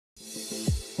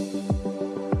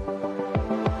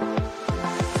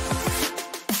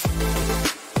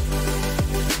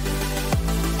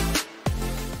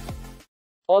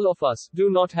All of us do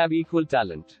not have equal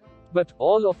talent. But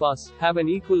all of us have an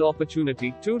equal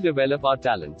opportunity to develop our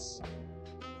talents.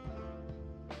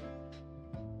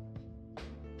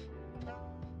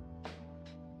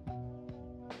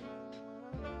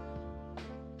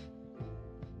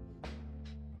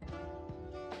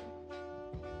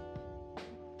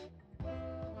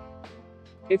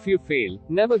 If you fail,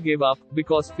 never give up,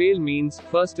 because fail means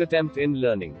first attempt in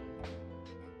learning.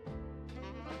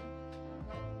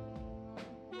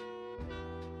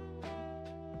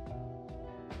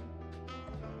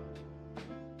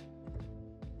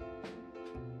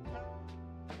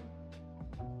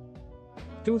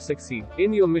 To succeed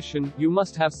in your mission, you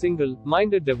must have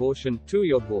single-minded devotion to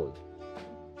your goal.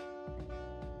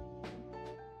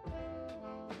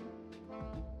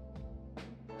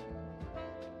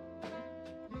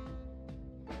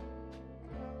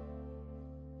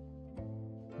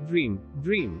 Dream,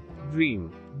 dream,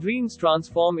 dream. Dreams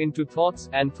transform into thoughts,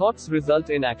 and thoughts result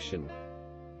in action.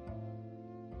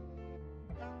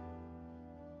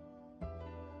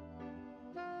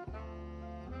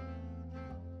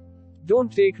 Don't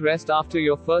take rest after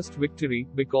your first victory,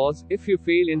 because, if you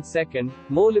fail in second,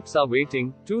 more lips are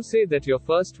waiting to say that your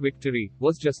first victory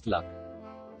was just luck.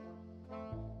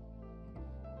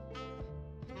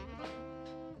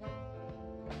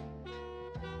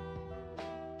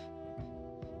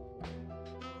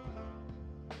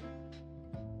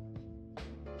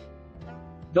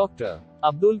 Dr.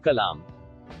 Abdul Kalam.